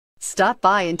Stop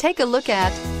by and take a look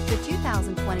at the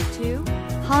 2022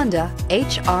 Honda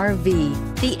HR-V.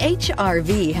 The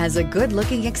HR-V has a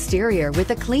good-looking exterior with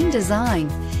a clean design.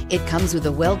 It comes with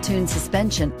a well-tuned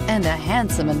suspension and a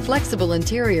handsome and flexible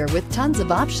interior with tons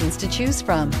of options to choose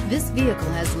from. This vehicle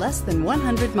has less than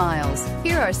 100 miles.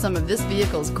 Here are some of this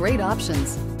vehicle's great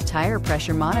options: tire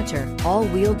pressure monitor,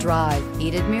 all-wheel drive,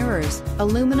 heated mirrors,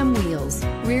 aluminum wheels,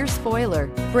 rear spoiler,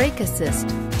 brake assist,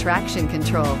 traction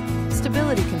control,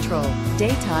 stability control,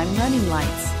 daytime running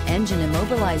lights, engine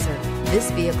immobilizer.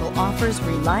 This vehicle offers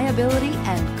reliability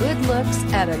and good looks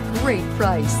at a great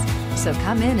price. So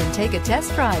come in and take a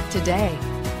test drive today.